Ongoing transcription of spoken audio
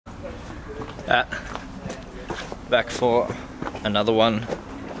Back for another one.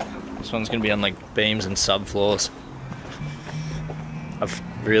 This one's gonna be on like beams and subfloors. I've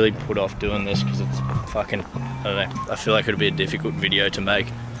really put off doing this because it's fucking, I don't know, I feel like it'd be a difficult video to make.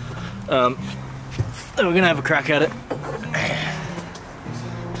 And we're gonna have a crack at it.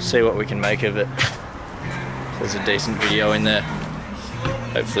 See what we can make of it. If there's a decent video in there.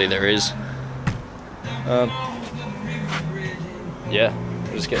 Hopefully there is. Yeah,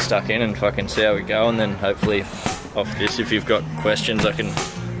 we'll just get stuck in and fucking see how we go, and then hopefully off this, if you've got questions, I can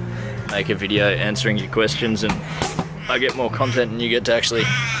make a video answering your questions, and I get more content and you get to actually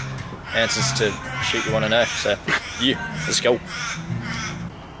answers to shit you want to know. So yeah, let's go.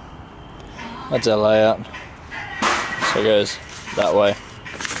 That's our layout. So it goes that way.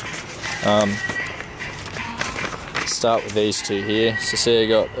 Start with these two here. So see I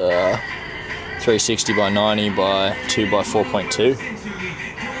got 360 by 90 by 2 by 4.2.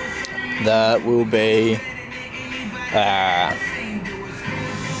 That will be I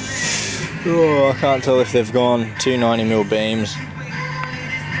can't tell if they've gone 290mm beams.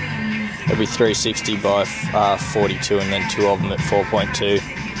 It'll be 360 by 42 and then two of them at 4.2.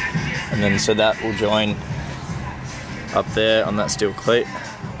 And then so that will join up there on that steel cleat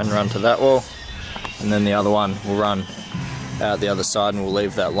and run to that wall. And then the other one will run out the other side and we'll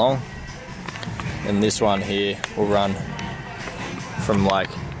leave that long. And this one here will run from like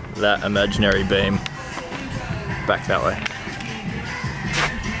that imaginary beam back that way.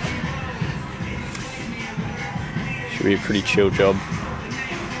 Should be a pretty chill job.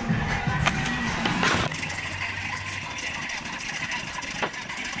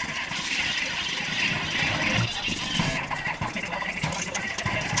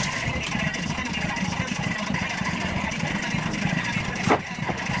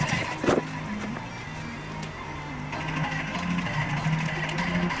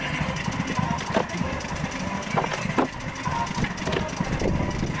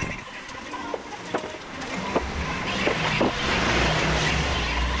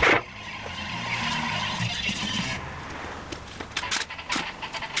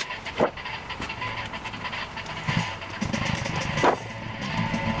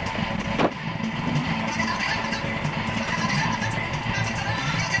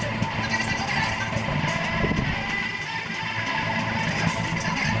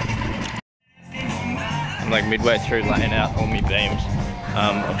 Like midway through laying out all my beams.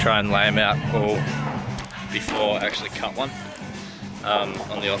 I'll try and lay them out all before I actually cut one,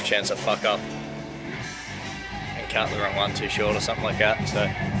 on the off chance I fuck up and cut the wrong one too short or something like that. So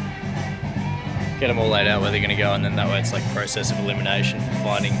get them all laid out where they're going to go, and then that way it's like process of elimination for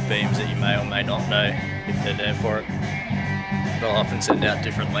finding beams that you may or may not know if they're there for it. They'll often send out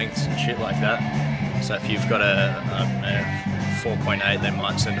different lengths and shit like that. So if you've got a 4.8, they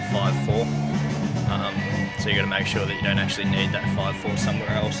might send a 5.4. So you got to make sure that you don't actually need that 5.4 somewhere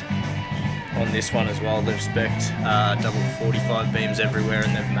else. On this one as well, they've spec'd double 45 beams everywhere,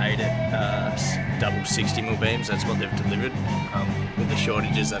 and they've made it double 60mm beams. That's what they've delivered. With the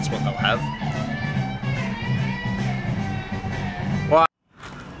shortages, that's what they'll have. Well,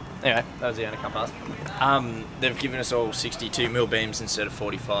 anyway, that was the end of compass. They've given us all 62mm beams instead of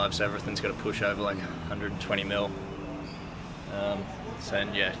 45, so everything's got to push over like 120mm. So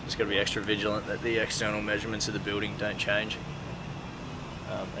yeah, just got to be extra vigilant that the external measurements of the building don't change,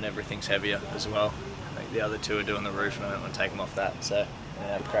 and everything's heavier as well. I think the other two are doing the roof and I don't want to take them off that, so I'm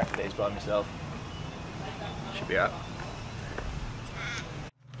going to crack these by myself. Should be alright.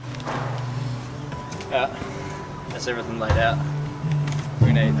 That's everything laid out.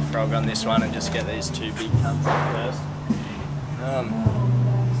 We're going to eat the frog on this one and just get these two big cunts up first.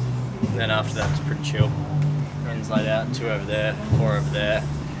 Then after that it's pretty chill. Runs laid out, 2 over there, 4 over there,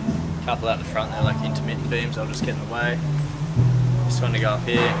 a couple out the front, they're like intermittent beams, I'll just get in the way. This one to go up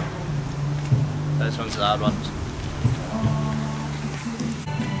here, those ones are the hard ones.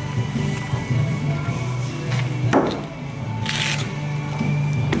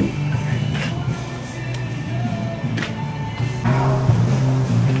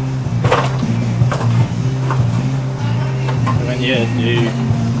 And when you do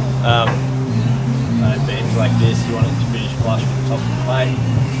beams like this, you want it to finish flush with the top of the plate,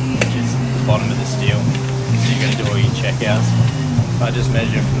 which is the bottom of the steel. So you're going to do all your checkouts. If I just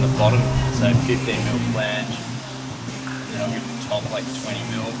measure from the bottom, so 15mm flange, then I'll give the top like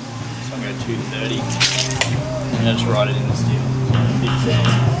 20mm, so I'll go 230, and I just write it in the steel. 15,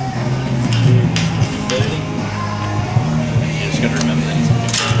 230. You just got to remember that it's a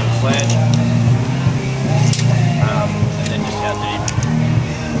 15mm flange, and then just how deep.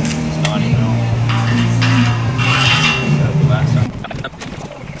 It's 90mm.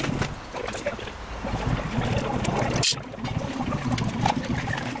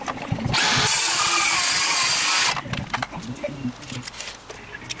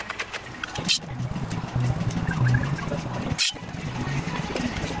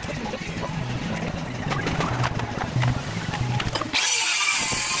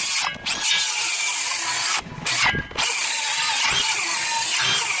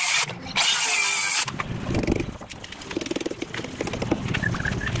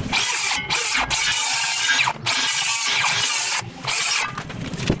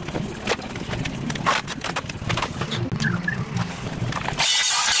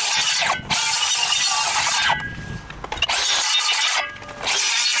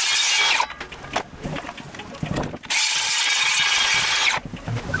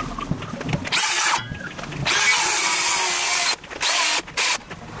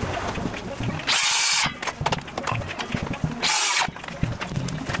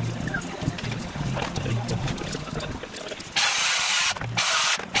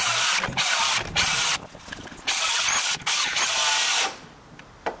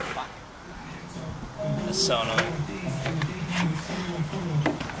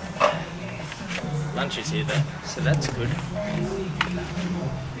 Lunch is here though, so that's good.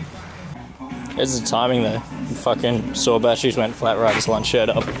 Here's the timing though. Fucking saw batteries went flat right as lunch showed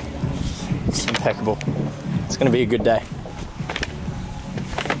up. It's impeccable. It's gonna be a good day.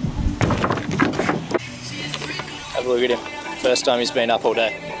 Have a look at him. First time he's been up all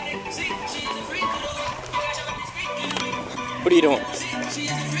day. What are you doing?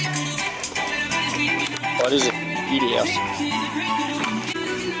 What is it? Beauty house.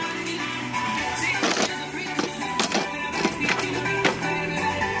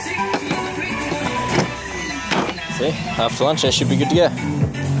 See, after lunch I should be good to go.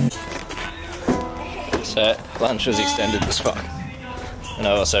 So lunch was extended as fuck. And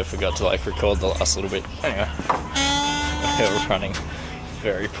I also forgot to like record the last little bit. Anyway, we're running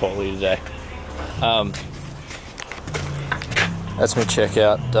very poorly today. That's my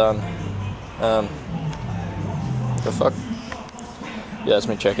checkout done. The fuck? Yeah, that's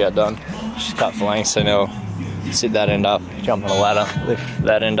my checkout done. Just cut for length, so now I'll sit that end up, jump on a ladder, lift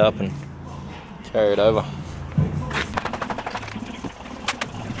that end up and carry it over.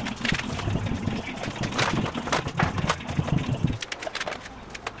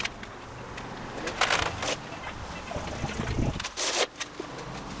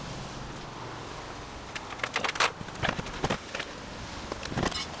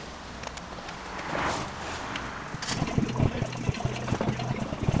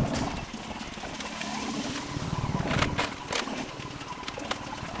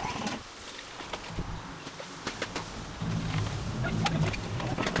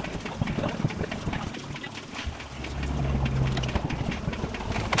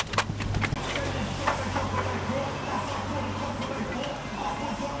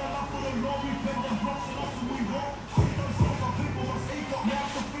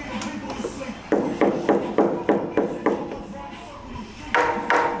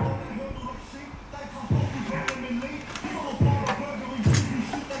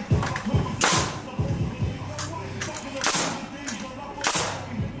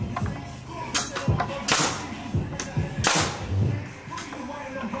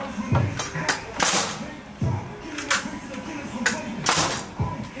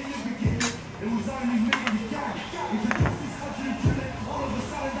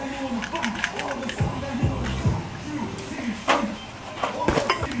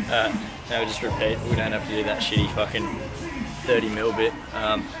 Now we just repeat, we don't have to do that shitty fucking 30mm bit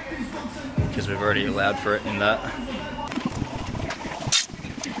because we've already allowed for it in that.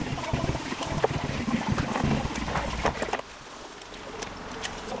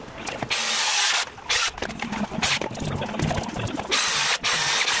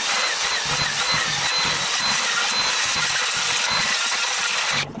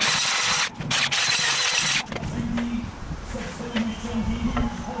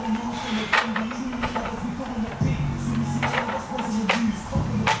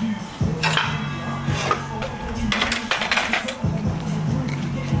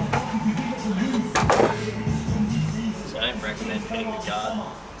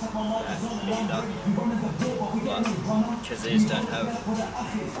 Because these don't have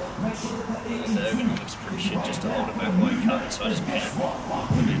the ergonomics pretty shit just to hold it back while you cut, so I just pin it,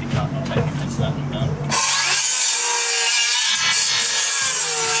 put it in the cut and take it into that and done.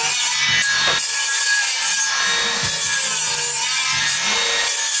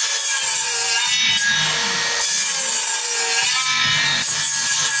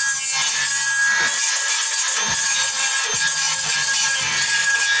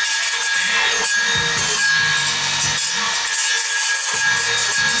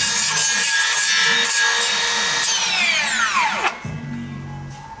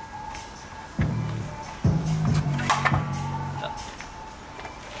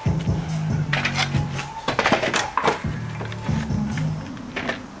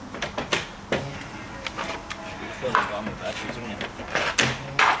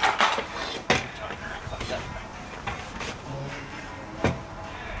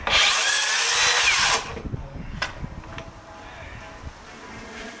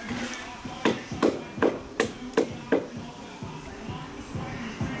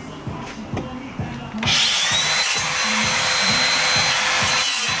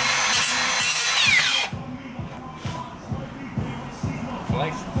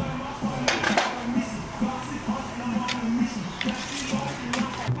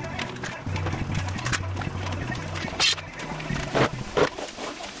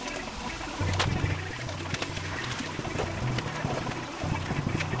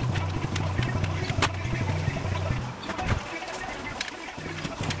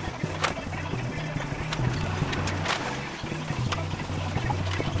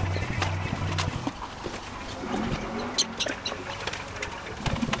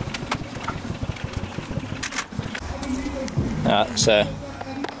 So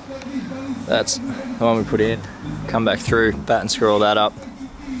that's the one we put in. Come back through, bat and screw all that up.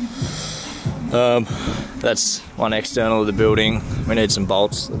 That's one external of the building. We need some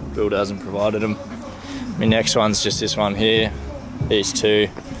bolts. The builder hasn't provided them. My next one's just this one here. These two,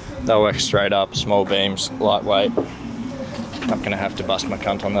 they'll work straight up, small beams, lightweight. Not going to have to bust my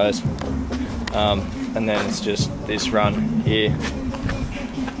cunt on those. And then it's just this run here.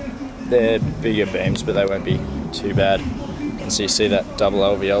 They're bigger beams, but they won't be too bad. And so you see that double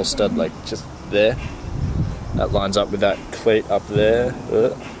LVL stud like just there? That lines up with that cleat up there,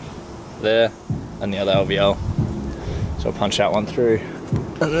 there, and the other LVL. So I'll punch that one through.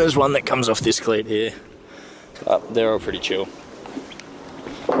 And there's one that comes off this cleat here. But they're all pretty chill.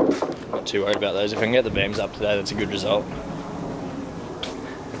 Not too worried about those. If I can get the beams up today, that's a good result.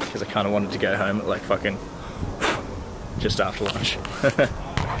 Because I kind of wanted to go home at like fucking just after lunch.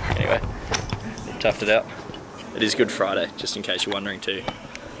 Anyway, toughed it out. It is Good Friday, just in case you're wondering too.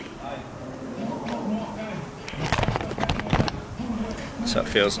 So it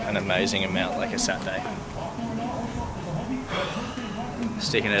feels an amazing amount like a Saturday.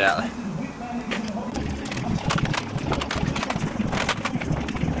 Sticking it out there.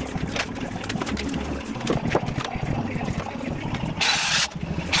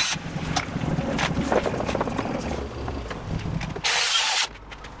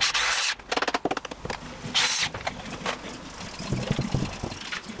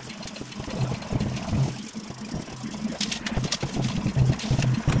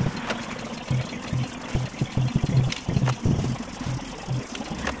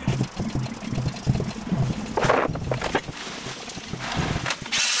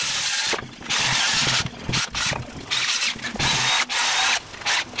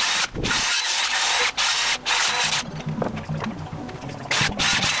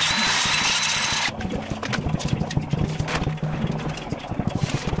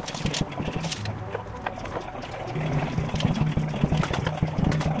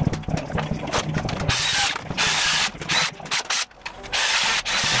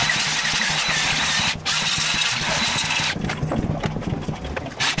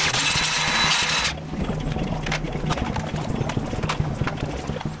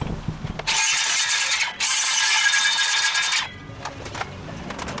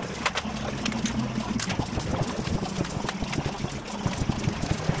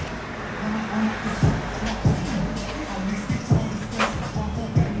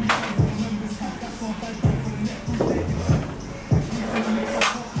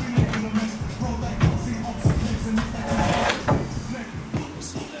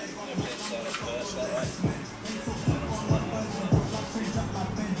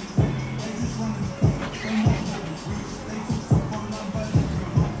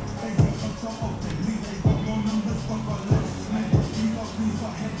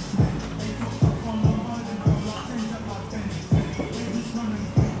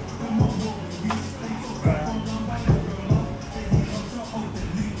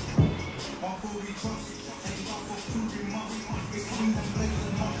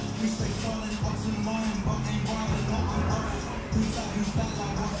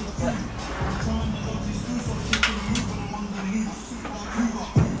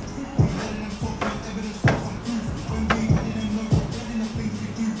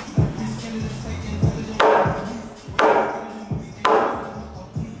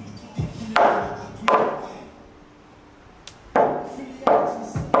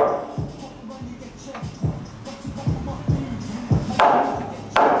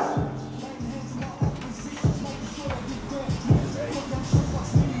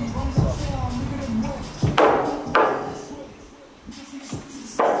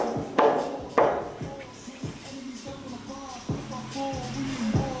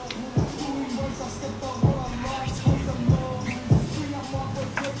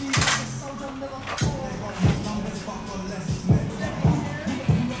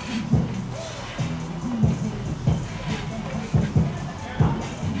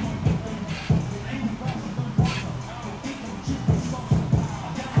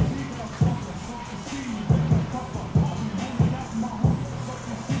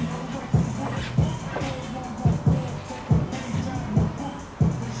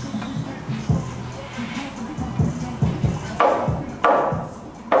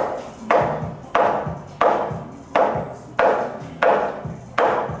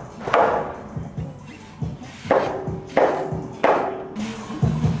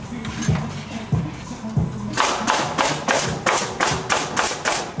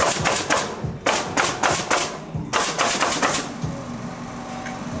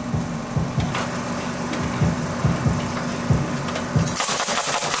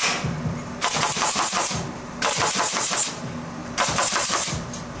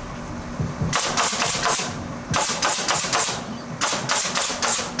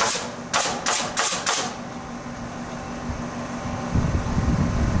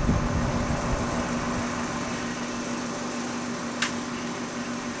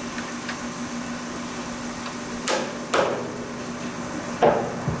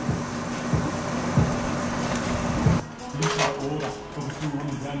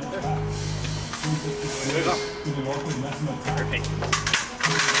 Repeat.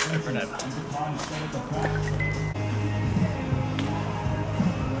 Over and over.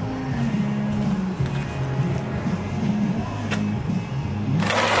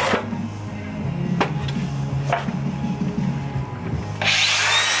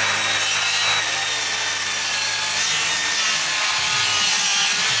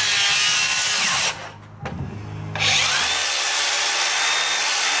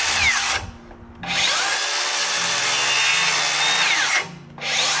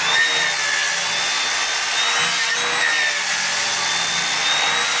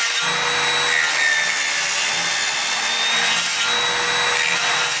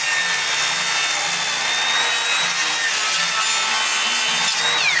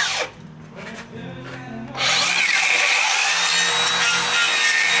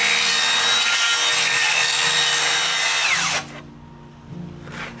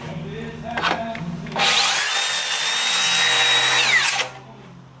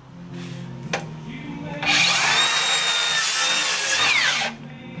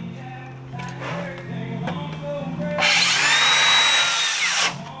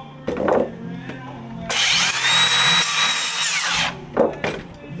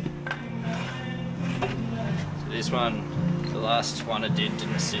 This one, the last one I didn't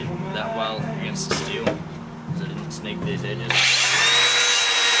sit that well against the steel, because I didn't sneak these edges.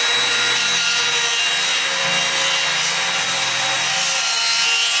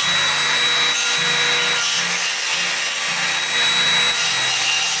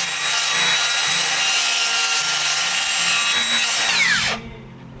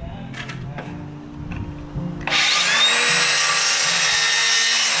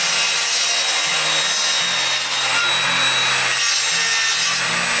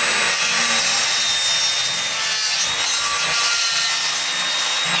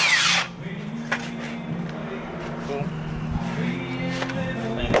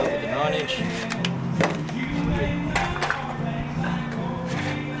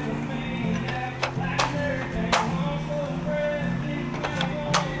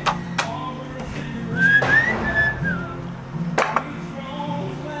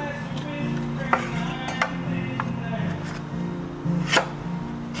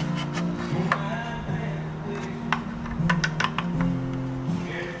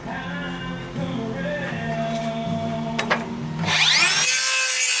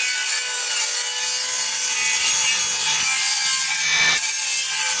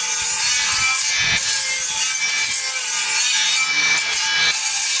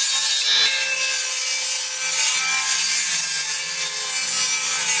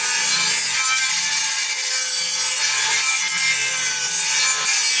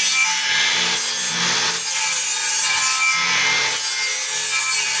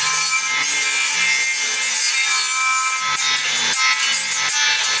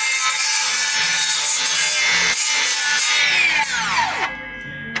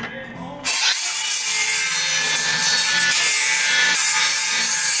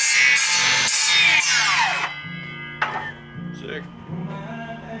 Sick.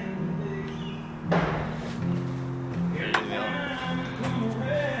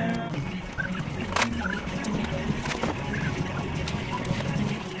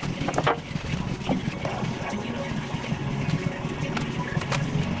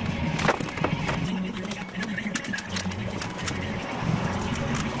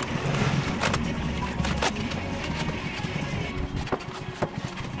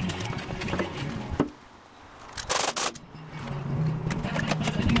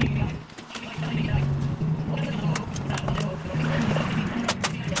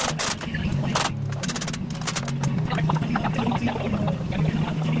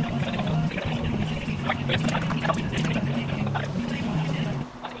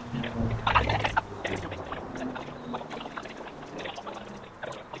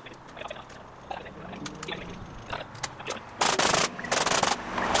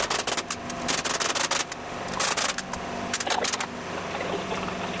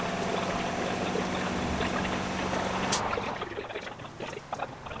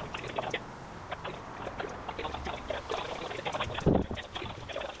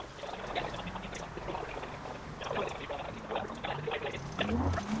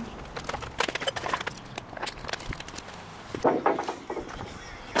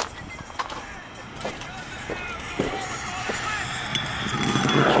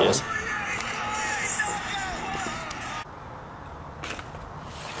 Cheers.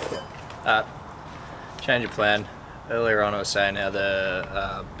 Change of plan. Earlier on I was saying how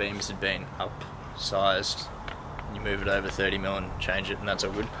the beams had been upsized. You move it over 30mm and change it, and that's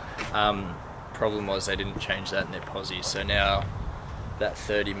all good. problem was they didn't change that in their posies, so now that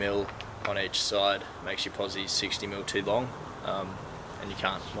 30mm on each side makes your posies 60mm too long, and you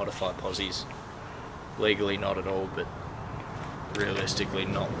can't modify posies legally, not at all, but realistically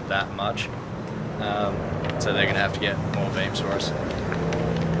not that much. So they're going to have to get more beams for us.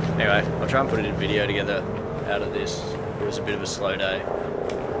 Anyway, I'll try and put a video together out of this. It was a bit of a slow day,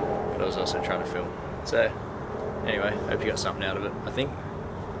 but I was also trying to film. So anyway, hope you got something out of it. I think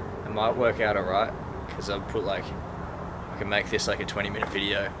it might work out alright, because I'll put like, I can make this like a 20-minute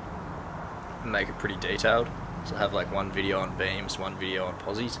video and make it pretty detailed. So I'll have like one video on beams, one video on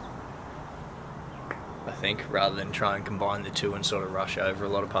posies, I think, rather than try and combine the two and sort of rush over a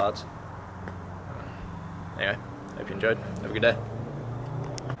lot of parts. Anyway, hope you enjoyed. Have a good day.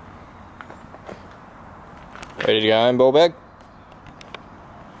 Ready to go home, ball bag?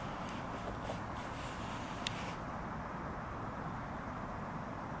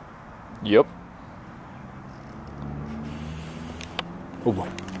 Yep. Oh boy.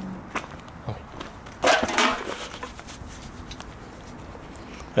 Okay.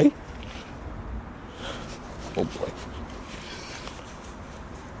 Hey. Oh boy.